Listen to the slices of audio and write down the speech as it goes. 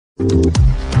Welcome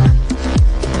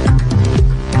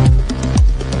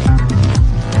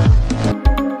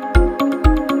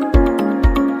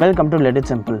to Let It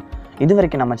Simple.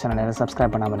 இதுவரைக்கும் நம்ம சேனலை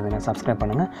சப்ஸ்கிரைப் பண்ணாமல் இருந்தீங்க சப்ஸ்கிரைப்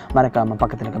பண்ணுங்கள், மறக்காமல்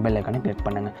பக்கத்தில் இருக்க பெல் ஐக்கானை கிளிக்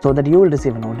பண்ணுங்கள் so that you will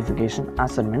receive a notification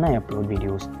as and when I upload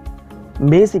videos.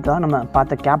 பேசிக்காக நம்ம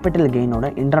பார்த்த கேபிட்டல் கெயினோட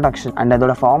இன்ட்ரடக்ஷன் அண்ட்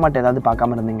அதோட ஃபார்மேட் ஏதாவது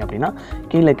பார்க்காம இருந்தீங்க அப்படின்னா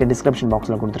கீழே இருக்க டிஸ்கிரிப்ஷன்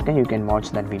பாக்ஸில் கொடுத்துருக்கேன், you can watch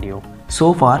that video. So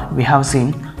far we have seen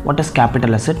what is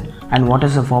capital asset and what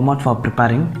is the format for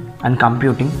preparing and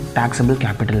computing taxable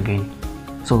capital gain.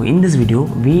 So in this video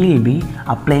we will be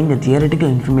applying the theoretical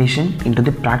information into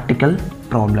the practical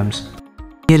problems.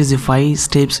 Here is the 5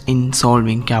 steps in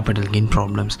solving capital gain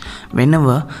problems.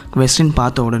 Whenever question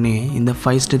பார்த்த உடனே இந்த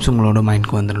 5 steps உங்களோட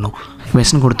மைண்ட்க்கு வந்துடணும்.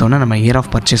 question கொடுத்தோன்னா நம்ம year of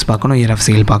purchase பார்க்கணும், year of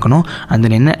sale பார்க்கணும், and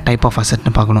then என்ன டைப் ஆஃப்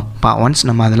அசெட்னு பார்க்கணும். ஒன்ஸ்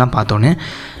நம்ம அதெல்லாம் பார்த்தோன்னே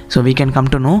so we can come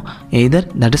to know either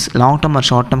that is long term or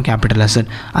short term capital asset.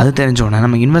 அது தெரிஞ்சோன்னா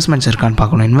நம்ம இன்வெஸ்ட்மெண்ட்ஸ் இருக்கான்னு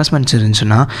பார்க்கணும். இன்வெஸ்ட்மெண்ட்ஸ்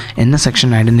இருந்துச்சுன்னா என்ன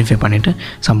செக்ஷன் ஐடென்டிஃபை பண்ணிவிட்டு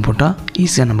சம் போட்டால்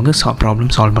ஈஸியாக நமக்கு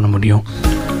ப்ராப்ளம் சால்வ் பண்ண முடியும்.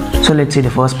 So let's see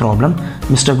the first problem.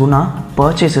 Mr. Guna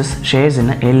purchases shares in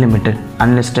A Limited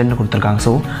unlisted கொடுத்துருக்காங்க.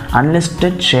 So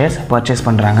unlisted shares purchase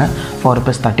பண்ணுறாங்க for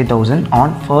rupees 30,000 on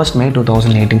 1st May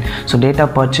 2018. So date of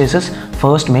purchases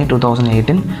 1st May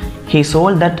 2018. He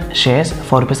sold that shares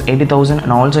for rupees 80,000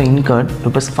 and also incurred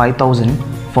rupees 5,000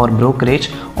 for brokerage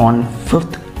on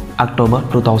 5th October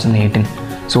 2018.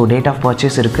 So date of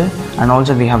purchase இருக்கு and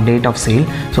also we have date of sale.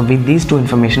 So with these two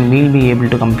information we will be able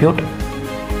to compute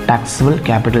taxable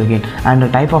capital gain and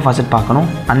type of asset பார்க்கணும்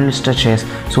unlisted shares.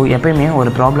 So எப்பயுமே ஒரு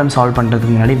problem solve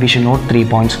பண்ணுறதுக்கு முன்னாடி we should note 3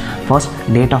 points. First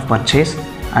date of purchase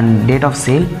and date of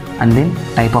sale and then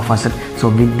type of asset. So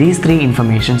with these 3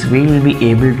 informations we will be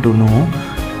able to know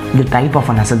the type of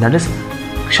an asset, that is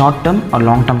short term or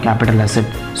long term capital asset.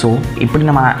 So இப்படி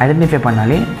நம்ம identify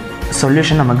பண்ணாலே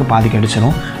solution நமக்கு பாதி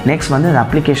கிடைச்சிடும். Next வந்து அந்த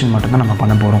application மட்டும்தான் நம்ம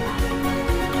பண்ண போகிறோம்.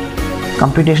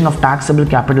 Computation of taxable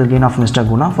capital gain of Mr.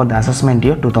 Guna for the assessment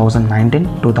year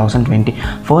 2019-2020.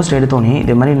 First எடுத்தோன்னே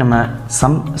இதே மாதிரி நம்ம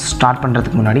சம் ஸ்டார்ட்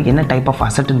பண்ணுறதுக்கு முன்னாடி என்ன டைப் ஆஃப்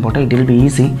அசெட்னு போட்டால் it will be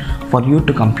easy for you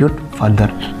to compute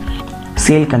further.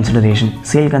 Sale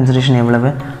consideration எவ்வளவு?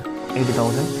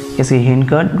 80,000. Yes, he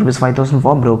incurred rupees 5,000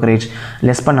 for brokerage.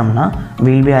 Less பண்ணோம்னா we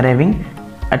will be arriving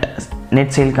at net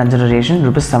sale consideration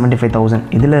rupees 75,000.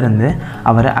 இதிலிருந்து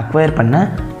அவர் acquire பண்ண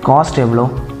cost எவ்வளோ?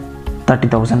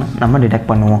 30,000 நம்ம detect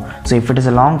பண்ணுவோம். So if it is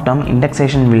a long term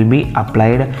indexation will be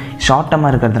applied. Short டேர்மாக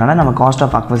இருக்கிறதுனால நம்ம cost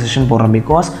of acquisition போடுறோம்,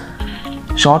 because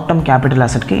short term capital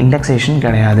அசெட்க்கு indexation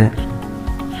கிடையாது.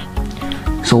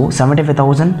 So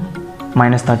 75,000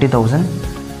 minus 30,000,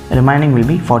 remaining will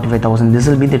be 45,000. This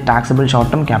will be the taxable short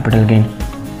term capital gain.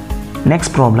 Next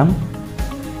problem,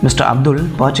 Mr. Abdul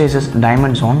purchases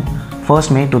diamonds on 1st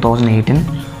May 2018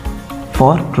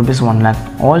 for rupees 1 lakh.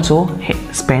 Also he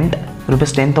spent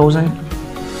rupees 10,000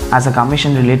 as a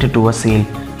commission related to a sale.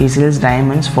 He sells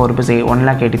diamonds for rupees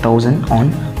 1,80,000 on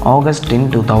August 10,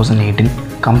 2018.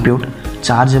 Compute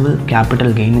chargeable capital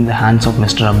gain in the hands of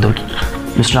Mr. Abdul.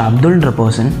 Mr. Abdul என்ற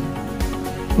person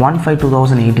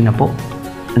 1/5/2018 அப்போ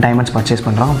diamonds purchase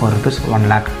பண்ணுறாங்க for rupees 1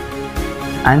 lakh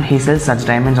and he sells such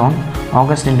diamonds on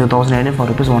August 10, 2018 for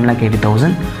rupees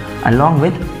 1,80,000 along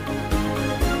with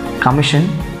commission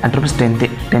at rupees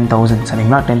 10,000.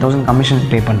 சரிங்களா, 10,000 commission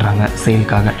பே பண்ணுறாங்க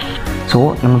சேலுக்காக. So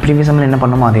நம்ம previous சம்மில் என்ன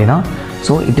பண்ணோமோ அதே தான்.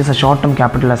 So it is a short term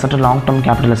capital asset, long term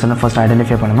capital asset first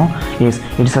identify பண்ணணும். S,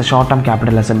 it is a short term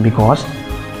capital asset because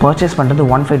purchase பண்ணுறது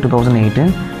 1/5/2018,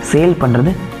 sale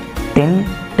பண்ணுறது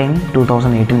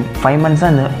 10/10/2018. 5 months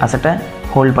அந்த அசெட்டை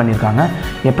ஹோல்ட் பண்ணியிருக்காங்க.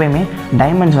 எப்போயுமே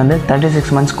டைமண்ட்ஸ் வந்து 36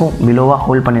 monthsக்கும் பிலோவாக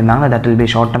ஹோல்ட் பண்ணியிருந்தாங்க, that will be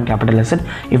short term capital asset.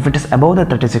 If it is above the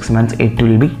 36 months it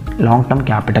will be long term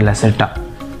capital asset.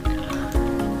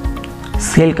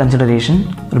 Sale consideration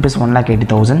rupees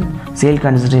 1,80,000. Sale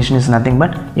consideration is nothing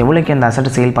but எவ்வளோக்கு அந்த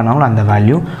அசெட்டை sale பண்ணாங்களோ அந்த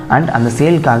value and அந்த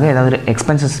சேலுக்காக ஏதாவது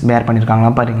expenses பேர்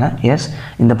பண்ணியிருக்காங்களா பாருங்க. S,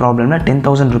 இந்த ப்ராப்ளமில்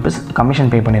 10,000 rupees கமிஷன்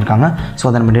பே பண்ணியிருக்காங்க. ஸோ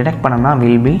அதை நம்ம டிடெக்ட் பண்ணோம்னா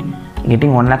will be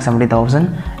getting 1,70,000.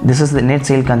 This is the net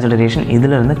sale consideration.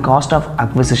 இதிலிருந்து cost of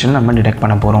acquisition நம்ம டிடெக்ட்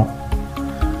பண்ண போகிறோம்.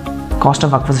 cost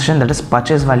of acquisition, that is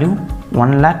purchase value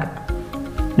 1 lakh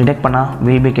detect பண்ணால்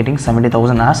will be getting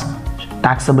 70,000 as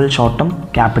taxable short term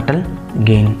capital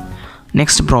gain.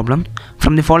 Next problem,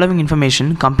 from the following information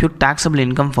compute taxable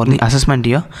income for the assessment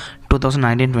year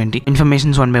 2019-20.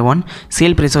 Informations one by one.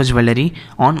 Sale price of jewelry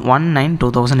on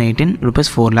 1/9/2018 rupees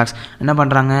 4 lakhs. என்ன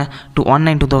பண்ணுறாங்க, to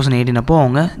 1/9/2018 அப்போ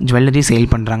அவங்க jewellery sale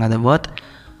பண்ணுறாங்க. அது worth,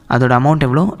 அதோட amount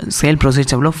எவ்வளோ, sale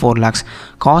proceeds எவ்வளோ, 4 lakhs.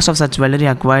 Cost of such jewellery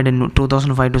acquired இன்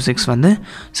 2005-06 வந்து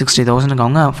 60,000க்கு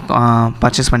அவங்க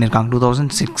பர்ச்சேஸ் பண்ணியிருக்காங்க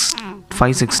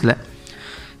 2005-06.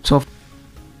 ஸோ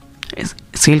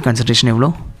சேல் கன்சிடரேஷன் எவ்வளோ,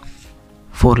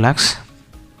 4 lakhs.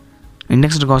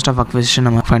 indexed cost of acquisition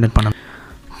நம்ம ஃபைண்ட் அவுட் பண்ணணும்.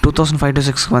 2005 to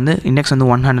 6 வந்து இண்டெக்ஸ் வந்து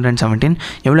 117.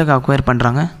 எவ்வளோக்கு அக்வயர்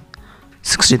பண்ணுறாங்க?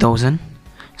 60,000.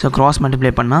 ஸோ க்ராஸ்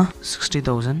மல்டிப்ளை பண்ணால்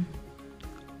 60,000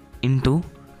 into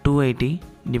 280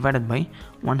 divided by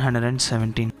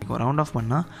 117. Round of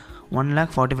பண்ணால்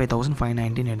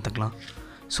 1,45,519 எடுத்துக்கலாம்.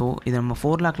 ஸோ இதை நம்ம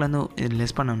 4 லேக்லேருந்து இது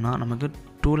லெஸ் பண்ணோம்னா நமக்கு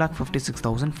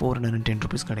 2,56,410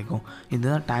 rupees கிடைக்கும்.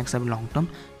 இதுதான் taxable long term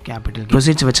capital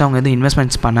proceeds வச்சு அவங்க எதுவும்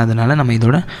இன்வெஸ்ட்மெண்ட்ஸ் பண்ணாதனால நம்ம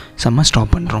இதோட செம்ம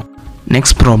ஸ்டாப் பண்ணுறோம்.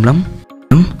 Next problem,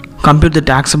 compute the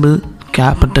taxable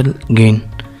capital gain.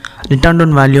 Return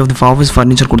on value of the office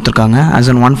furniture கொடுத்துருக்காங்க as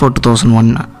on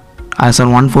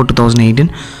 1/4/2018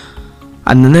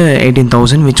 and then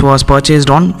 18,000 which was purchased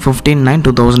on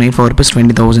 15/9/2008 for rupees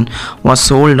 20,000 was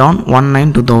sold on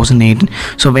 1/9/2018.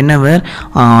 so whenever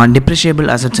depreciable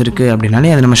assets இருக்குது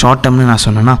அப்படின்னாலே அது நம்ம short டேர்ம்னு நான்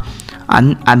சொன்னேன்னா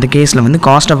அந்த கேஸில் வந்து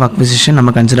காஸ்ட் ஆஃப் அக்விசிஷன் நம்ம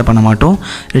கன்சிடர் பண்ண மாட்டோம்,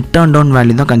 ரிட்டர்ன் டவுன்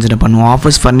வேல்யூ தான் கன்சிடர் பண்ணுவோம்.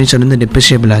 ஆஃபீஸ் ஃபர்னிச்சர் வந்து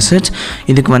டிப்ரிஷியபிள் அசெட்ஸ்,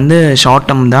 இதுக்கு வந்து ஷார்ட்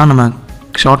டேர்ம் தான் நம்ம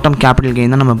ஷார்ட் டேர்ம் கேபிட்டல்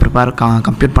கெயின் தான் நம்ம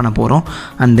கம்ப்யூட் பண்ண போகிறோம்.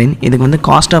 அண்ட் தென் இதுக்கு வந்து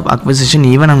காஸ்ட் ஆஃப் அக்விசிஷன்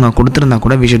ஈவன் அவங்க கொடுத்துருந்தா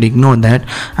கூட we should ignore that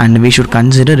and we should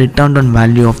consider return down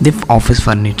value of the office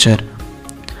furniture.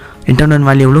 Return down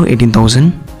value எவ்வளோ? 18,000.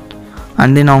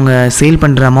 அண்ட் தென் அவங்க சேல்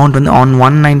பண்ணுற அமௌண்ட் வந்து ஆன்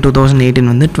 1/9/2018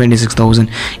 வந்து 26,000.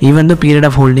 Even the period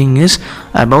of holding is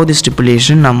above the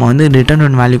stipulation. நம்ம வந்து return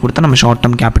down value கொடுத்தா நம்ம short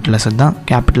term capital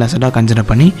அசெட்டாக consider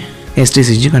பண்ணி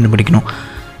STCG கண்டுபிடிக்கணும்.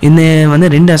 இந்த வந்து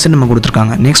 2 அசெட் நம்ம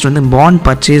கொடுத்துருக்காங்க. நெக்ஸ்ட் வந்து bond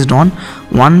purchased on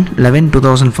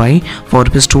 1/11/2005 for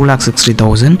rupees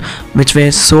 2,60,000 which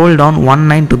were sold on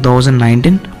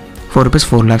 1/9/2019 for rupees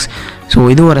 4 lakhs. So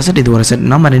இது ஒரு அசெட், இது ஒரு அசெட்.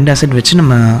 நம்ம 2 அசெட் வச்சு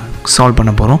நம்ம சால்வ்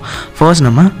பண்ண போகிறோம். ஃபர்ஸ்ட்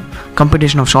நம்ம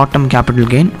computation of short term capital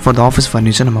gain for the office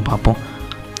furniture நம்ம பார்ப்போம்.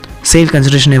 சேல்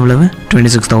கன்சிடரேஷன் எவ்வளவு?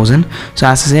 26,000. So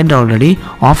as set already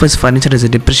office furniture is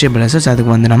டிப்ரிஷியபிள் assets.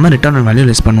 அதுக்கு வந்து நம்ம ரிட்டர்ன் ஆன் வேல்யூ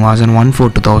லெஸ் பண்ணுவோம். as on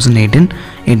 1/4/2018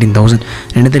 18,000.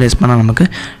 ரெண்டுத்தையும் லெஸ்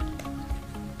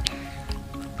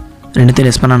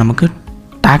பண்ணால் நமக்கு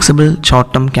taxable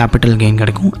short term capital gain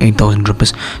கிடைக்கும் 8,000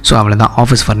 rupees. ஸோ அவ்வளோதான்,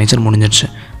 ஆஃபீஸ் ஃபர்னிச்சர் முடிஞ்சிடுச்சு.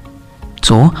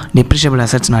 ஸோ டிப்ரிஷியபிள்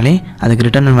அசெட்ஸ்னாலே அதுக்கு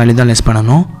ரிட்டர்ன் ஆன் வேல்யூ தான் லெஸ்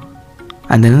பண்ணணும்.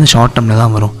 அந்த இது ஷார்ட் டேர்மில்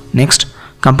தான் வரும். Next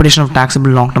computation of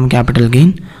taxable long term capital gain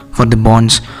for the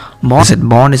bonds.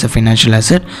 Bond is a financial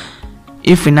asset.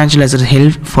 If financial asset is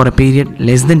held for a period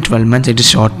less than 12 months, it is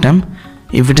short term.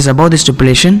 If it is above the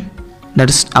stipulation, that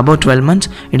is above 12 months,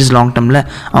 it is long term.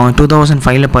 அவங்க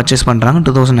 2005 purchase பண்ணுறாங்க,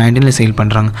 2019 sale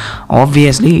பண்ணுறாங்க.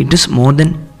 Obviously it is more than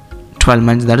 12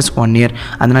 months, that is 1 year.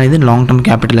 அதனால் இது long term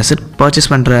capital asset. Purchase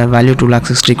பண்ணுற value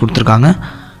 2,60,000 கொடுத்துருக்காங்க,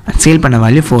 sale பண்ண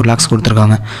value 4 lakhs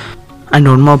கொடுத்துருக்காங்க. And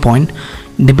one more point,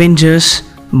 debentures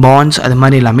bonds அது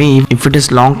மாதிரி எல்லாமே if it is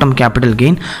long term capital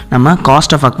gain நம்ம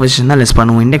காஸ்ட் ஆஃப் அக்விசிஷன் தான் லெஸ்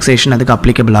பண்ணுவோம். இண்டெக்ஸேஷன் அதுக்கு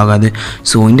அப்ளிகபிள் ஆகாது.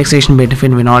 So indexation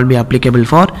benefit will not be applicable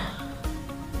for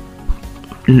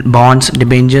bonds,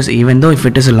 debentures even though if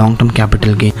it is a long term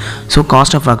capital gain. So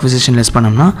cost of acquisition less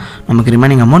பண்ணோம்னா நமக்கு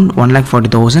remaining amount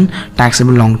 1,40,000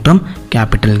 taxable long term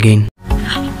capital gain.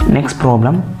 Next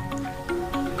problem,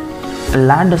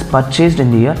 land is purchased in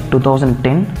the year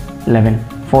 2010-11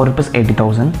 for rupees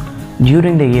 80,000.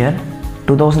 During the year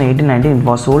 2018-19 it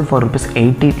was sold for rupees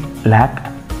 80 lakh.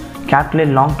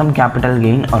 Calculate long term capital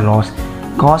gain or loss.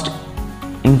 Cost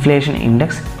inflation index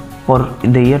for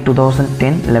the year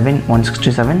 2010-11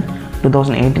 167,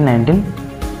 2018-19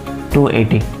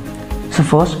 280. So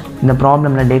first இந்த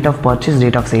ப்ராப்ளமில் date of purchase,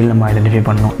 date of sale நம்ம identify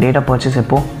பண்ணணும். date of purchase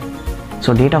எப்போ? So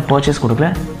date of purchase கொடுக்கல,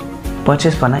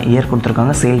 purchase பண்ண year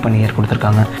கொடுத்துருக்காங்க, sale பண்ண year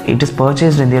கொடுத்துருக்காங்க. It is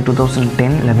purchased in the year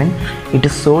 2010-11, it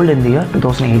is sold in the year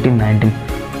 2018-19.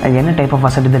 அது என்ன டைப் ஆஃப்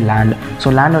அசெட்? இது லேண்ட். ஸோ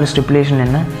லேண்டோட ஸ்டிப்புலேஷன்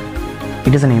என்ன?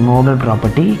 It is an immovable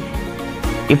property.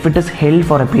 If it is held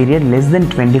for a period less than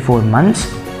 24 months,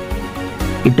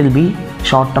 it will be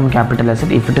short term capital asset.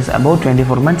 If it is above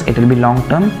 24 months, it will be long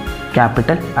term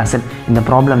capital asset. இந்த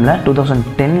ப்ராப்ளமில்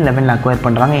 2010-11 acquire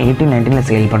பண்ணுறாங்க, 18-19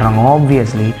 sale பண்ணுறாங்க.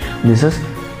 Obviously this is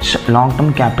long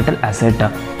term capital asset.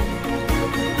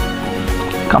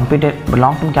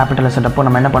 Long term capital asset அப்போ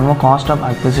நம்ம என்ன பண்ணுவோம்? Cost of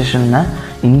அக்விசிஷனை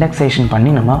indexation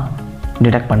பண்ணி நம்ம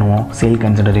detect பண்ணுவோம் sale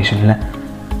கன்சிடரேஷனில்.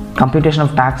 Computation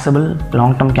of taxable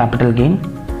long term capital gain,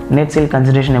 net sale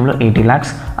consideration எவ்வளோ? 80 lakhs.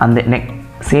 அந்த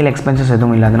சேல் எக்ஸ்பென்சஸ்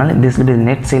எதுவும் இல்லாதனால this will be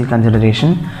net sale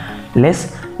consideration less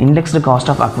indexed cost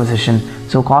of acquisition.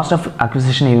 So cost of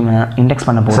acquisition index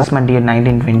பண்ண போகிறோம். Assessment year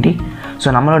 19-20. So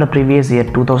நம்மளோட previous year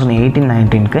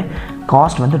 2018-19க்கு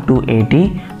cost வந்து 280.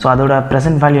 So அதோட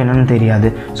present value என்னென்னு தெரியாது.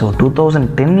 So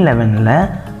 2010-11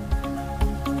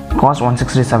 cost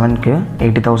 167க்கு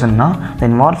 80,000னா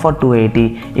then what for 280.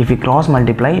 If you cross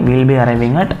multiply will be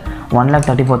arriving at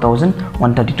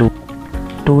 1,34,132.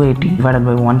 280 divided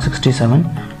by 167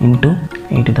 into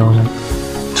 80,000.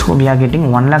 So we are getting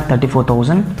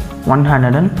 1,34,132.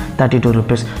 132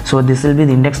 rupees. So this will be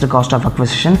the indexed cost of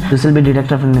acquisition. This will be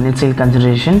deducted from the net sale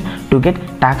consideration to get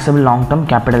taxable long term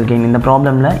capital gain. இந்த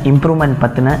ப்ராப்ளமில் improvement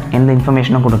பற்றின எந்த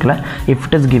இன்ஃபர்மேஷனும் கொடுக்கல. If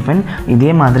it is given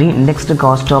இதே மாதிரி indexed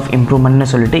cost of இம்ப்ரூவ்மெண்ட்னு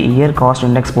சொல்லிட்டு year cost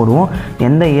index போடுவோம்.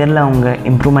 எந்த இயரில் அவங்க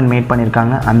இம்ப்ரூவ்மெண்ட் மேட்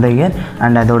பண்ணியிருக்காங்க அந்த இயர்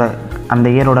அண்ட் அந்த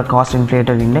இயரோட காஸ்ட்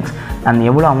இன்ஃப்ளேட்டட் இண்டெக்ஸ் அண்ட்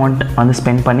எவ்வளோ அமௌண்ட் வந்து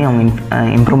ஸ்பெண்ட் பண்ணி அவங்க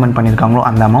இம்ப்ரூவ்மெண்ட் பண்ணியிருக்காங்களோ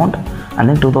அந்த அமௌண்ட் அண்ட்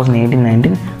தென்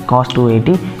 2018-19 காஸ்ட்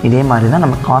 280. இதே மாதிரி தான்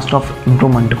நம்ம காஸ்ட் ஆஃப்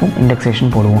இம்ப்ரூவ்மெண்ட்டுக்கும்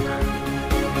இண்டெக்ஸேஷன் போடுவோம்.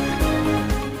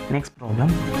 Next problem.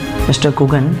 Mr.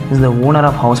 Kugan is the owner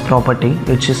of house property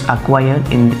which is acquired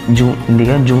in the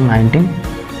year June 19,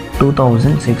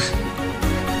 2006.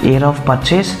 Year of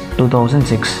purchase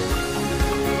 2006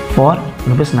 for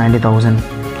rupees 90,000.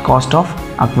 Cost of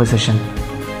acquisition.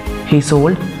 He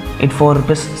sold it for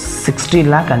rupees 60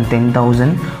 lakh and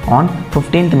 10,000 on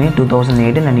 15th May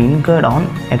 2018 and incurred on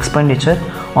expenditure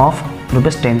of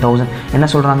rupees 10,000. என்ன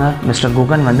சொல்கிறாங்க, mister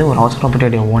Guhan வந்து ஒரு house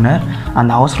ப்ராப்பர்ட்டியோடைய owner.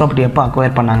 அந்த house property எப்போ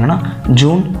acquire பண்ணாங்கன்னா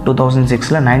June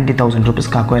 2006 90,000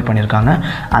 rupeesக்கு acquire பண்ணியிருக்காங்க.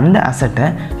 அந்த அசட்டை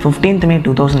 15th May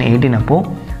 2018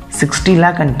 அப்போது 60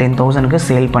 lakh and 10,000க்கு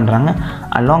சேல் பண்ணுறாங்க.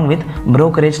 அலாங் வித்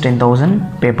ப்ரோக்கரேஜ் 10,000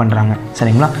 பே பண்ணுறாங்க.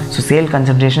 சரிங்களா? So sale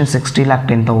consideration 60 lakh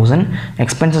 10,000,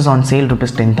 expenses on sale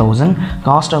rupees 10,000,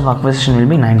 cost of acquisition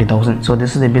will be 90,000. So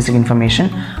this is the basic information.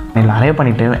 இதில் அரைவ்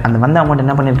பண்ணிவிட்டு அந்த வந்த அமௌண்ட்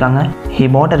என்ன பண்ணியிருக்காங்க, he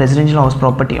bought a residential house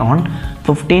property on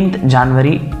 15th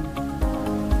January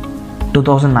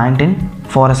 2019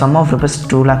 for a some of rupees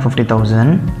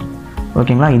 2,50,000.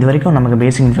 ஓகேங்களா? இது வரைக்கும் நமக்கு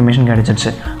பேசிக் இன்ஃபர்மேஷன்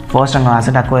கிடச்சிருச்சு. ஃபர்ஸ்ட் அங்கே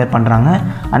அசட் அக்வயர் பண்ணுறாங்க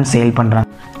அண்ட் சேல் பண்ணுறாங்க.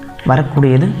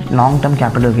 வரக்கூடியது long term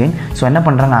capital gain. So என்ன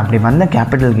பண்ணுறாங்க, அப்படி வந்த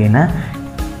கேபிட்டல் கெயினை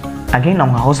அகெயின்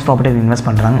அவங்க ஹவுஸ் ப்ராப்பர்ட்டியில் இன்வெஸ்ட்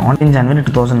பண்ணுறாங்க on January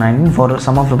 2019 for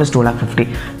some of rupees 2,50,000.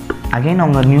 Again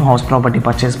அவங்க நியூ ஹவுஸ் ப்ராப்பர்ட்டி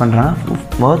பர்ச்சேஸ் பண்ணுறாங்க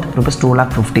worth rupees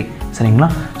 2,50,000. சரிங்களா?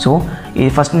 ஸோ இது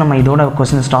ஃபஸ்ட்டு நம்ம இதோட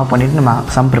கொஸ்டின் ஸ்டாப் பண்ணிவிட்டு நம்ம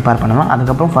சம் ப்ரிப்பேர் பண்ணலாம்.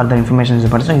 அதுக்கப்புறம் ஃபர்தர் இன்ஃபர்மேஷன்ஸ்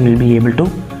படித்தா you will be able to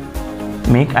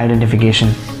make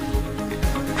identification.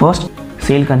 First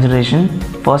sale consideration,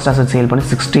 first asset sale பண்ணி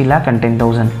 60 lakh and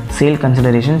 10,000. Sale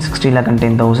consideration 60 lakh and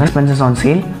 10,000. Expenses on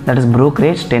sale that is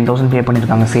brokerage 10,000 பே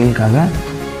பண்ணியிருக்காங்க சேலுக்காக.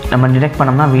 நம்ம detect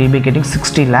பண்ணோம்னா we will be getting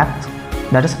 60 lakhs,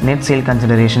 that is net sale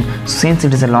consideration. Since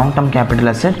it is a long term capital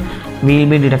asset, we will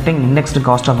be deducting indexed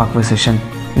cost of acquisition.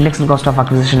 Indexed cost of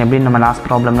acquisition எப்படின்னு நம்ம last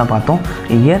ப்ராப்ளம்ல பார்த்தோம்.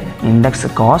 Year index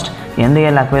cost எந்த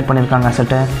இயரில் acquire பண்ணியிருக்காங்க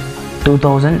அசட்டை,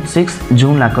 2006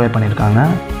 ஜூனில் acquire பண்ணியிருக்காங்க.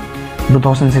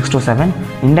 2006 to 7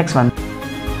 index வந்து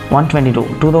 122.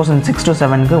 2006 to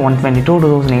 7க்கு 122,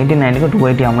 2018-19க்கு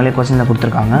 280 அவங்களே கொஸ்டினில்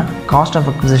கொடுத்துருக்காங்க. Cost of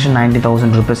acquisition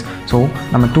 90,000 rupees. So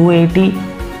நம்ம 280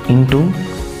 into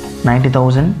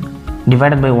 90,000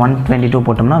 divided by 122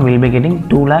 போட்டோம்னா we'll be getting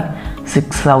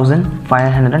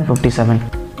 2,06,557.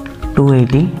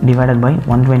 280 divided by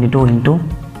 122 into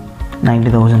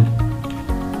 90,000.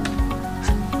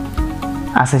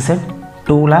 As I said,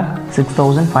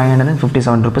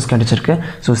 2,06,557 rupees கிடைச்சிருக்கு.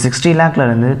 ஸோ 60 lakhல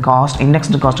இருந்து cost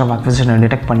indexed cost of அக்விசிஷனை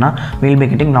detect பண்ணால் will be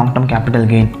getting long term capital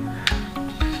gain.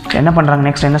 என்ன பண்ணுறாங்க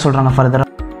next, என்ன சொல்கிறாங்க ஃபர்தராக,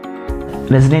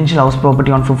 residential house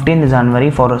property on 15th January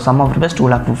for some of rupees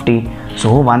 2,50,000. So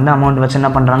வந்த amount வச்சு என்ன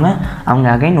பண்ணுறாங்க, அவங்க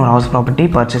அகைன் ஒரு ஹவுஸ் ப்ராப்பர்ட்டி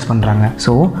பர்ச்சேஸ் பண்ணுறாங்க.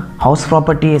 ஸோ ஹவுஸ்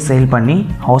ப்ராப்பர்ட்டியை சேல் பண்ணி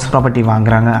ஹவுஸ் ப்ராப்பர்ட்டி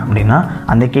வாங்குறாங்க அப்படின்னா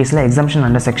அந்த கேஸில் exemption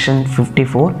under section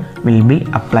 54 will be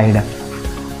applied.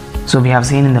 So we have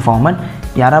seen in the format.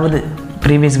 யாராவது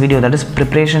previous video that is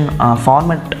preparation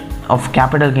format of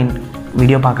capital gain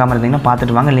video பார்க்காம இருந்தீங்கன்னா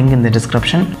பார்த்துட்டு வாங்க, லிங்க் இந்த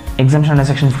description. Exemption under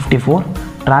section 54,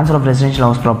 transfer of residential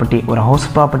house property, ஒரு house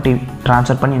property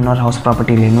transfer பண்ணி இன்னொரு house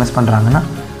ப்ராப்பர்ட்டியில் invest பண்ணுறாங்கன்னா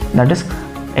that is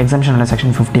exemption under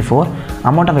section 54.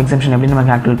 Amount of exemption எப்படி நம்ம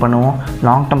கால்குலேட் பண்ணுவோம்,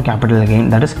 long term capital gain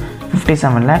that is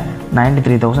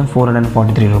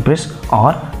 57,93,443 rupees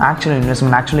R actual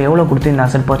investment. Actually எவ்வளோ கொடுத்து இந்த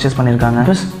அசட் பர்ச்சேஸ் பண்ணியிருக்காங்க,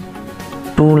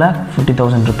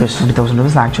 2,50,000 rupees. 50,000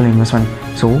 rupees actual investment.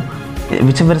 So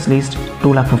whichever is least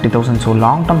 2,50,000. So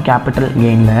long term capital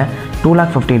gain la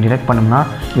 2,50,000 direct பண்ணோம்னா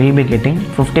we will be getting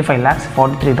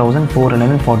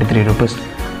 55,43,443 rupees.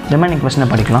 remaining question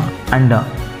படிக்கலாம். And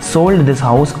sold this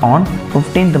house on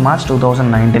 15th March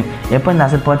 2019. எப்போ இந்த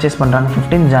asset purchase பண்ணுறாங்க,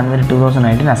 15th January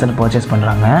 2019 asset purchase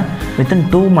பண்ணுறாங்க. within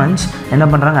 2 months என்ன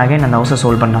பண்ணுறாங்க, again அந்த house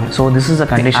sold பண்ணுறாங்க. So this is a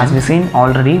condition as we seen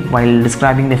already while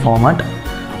describing the format.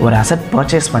 ஒரு asset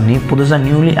purchase பண்ணி புதுசாக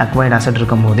நியூலி அக்வைர்ட் அசட்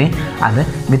இருக்கும்போதே அது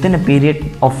within a period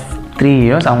of 3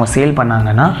 years அவங்க சேல்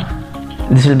பண்ணாங்கன்னா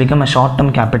this will become a short term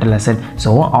capital asset. So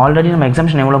already நம்ம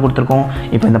exemption எவ்வளோ கொடுத்துருக்கோம்,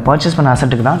 இப்போ இந்த பர்ச்சேஸ் பண்ண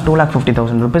அசட்டுக்கு தான்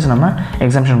 2,50,000 rupees நம்ம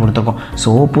எக்ஸம்ஷன் கொடுத்துருக்கோம். ஸோ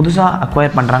புதுசாக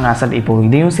அக்வயர் பண்ணுறாங்க அசட், இப்போது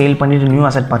இதையும் சேல் பண்ணிவிட்டு நியூ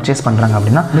அசட் பர்ச்சேஸ் பண்ணுறாங்க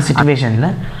அப்படின்னா இந்த சிச்சுவேஷனில்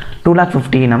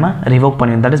 2,50,000 நம்ம ரிவோக்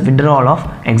பண்ணிடுவோம். That is withdrawal of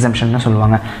exemption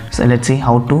சொல்லுவாங்க. So let's see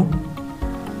how to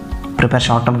prepare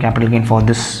short term capital gain for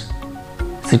this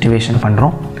situation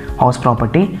பண்ணுறோம். house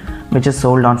property which is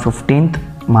sold on 15th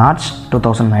March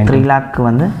 2009. 3 lakh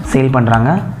வந்து sale பண்ணுறாங்க.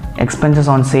 expenses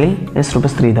on sale is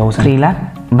rupees 3000. 3 lakh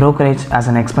brokerage as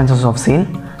an expenses of sale.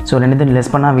 So ரெண்டுத்தையும் less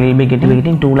பண்ணால் will be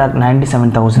getting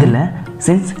 2,97,000. இல்லை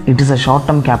since it is a short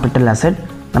term capital asset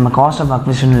நம்ம cost of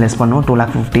acquisition less பண்ணுவோம்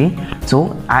 2,50,000. So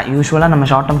யூஸ்வலாக நம்ம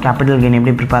short term capital gain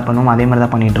எப்படி prepare பண்ணுவோம் அதே மாதிரி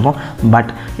தான் பண்ணிகிட்ருக்கோம்.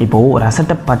 பட் இப்போது ஒரு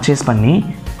அசட்டை பர்ச்சேஸ் பண்ணி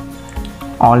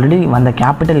ஆல்ரெடி வந்த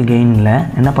கேபிட்டல் கெயினில்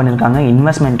என்ன பண்ணியிருக்காங்க,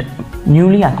 இன்வெஸ்ட்மெண்ட்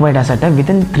நியூலி அக்வைர்ட் அசட்டை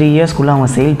வித்தின் 3 இயர்ஸ்க்குள்ளே அவங்க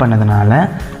சேல் பண்ணதுனால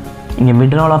இங்கே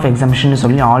விட்ரால் ஆஃப் எக்ஸம்ஷன்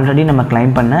சொல்லி ஆல்ரெடி நம்ம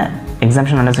கிளைம் பண்ண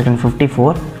எக்ஸம்ஷன் அண்டர் செக்ஷன்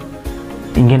 54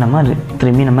 இங்கே நம்ம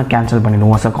திரும்பி நம்ம கேன்சல்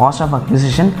பண்ணிடுவோம். ஸோ காஸ்ட் ஆஃப்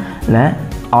அக்விசிஷனில்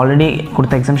ஆல்ரெடி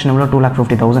கொடுத்த எக்ஸம்ஷன் எவ்வளோ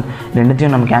 2,50,000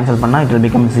 ரெண்டுத்தையும் நம்ம கேன்சல் பண்ணால் it will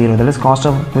become 0. That is cost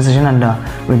of acquisition and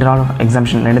withdrawal of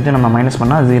exemption ரெண்டுத்தையும் நம்ம மைனஸ்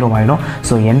பண்ணால் 0 ஆகிடும்.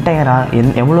 ஸோ என்டையராக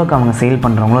எவ்வளோக்கு அவங்க சேல்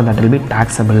பண்ணுறாங்களோ that will be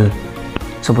taxable.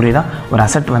 So புரியுதா, ஒரு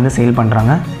அசட் வந்து சேல்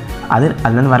பண்ணுறாங்க,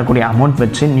 அதுலேருந்து வரக்கூடிய அமௌண்ட்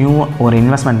வச்சு நியூ ஒரு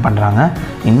இன்வெஸ்ட்மெண்ட் பண்ணுறாங்க.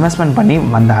 இன்வெஸ்ட்மெண்ட் பண்ணி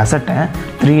வந்த அசட்டை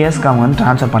 3 இயர்ஸ்க்கு அவங்க வந்து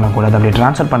ட்ரான்ஸ்ஃபர் பண்ணக்கூடாது. அப்படி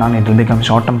ட்ரான்ஸ்ஃபர் பண்ணாலும் it will become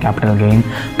short term capital gain.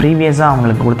 ப்ரீவியஸாக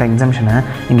அவங்களுக்கு கொடுத்த எக்ஸம்ஷனை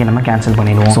இங்கே நம்ம கேன்சல்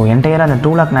பண்ணிடுவோம். ஸோ என்டையராக அந்த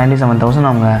 2,97,000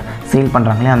 அவங்க சேல்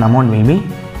பண்ணுறாங்களே அந்த amount will be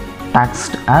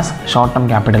taxed as short term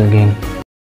capital gain.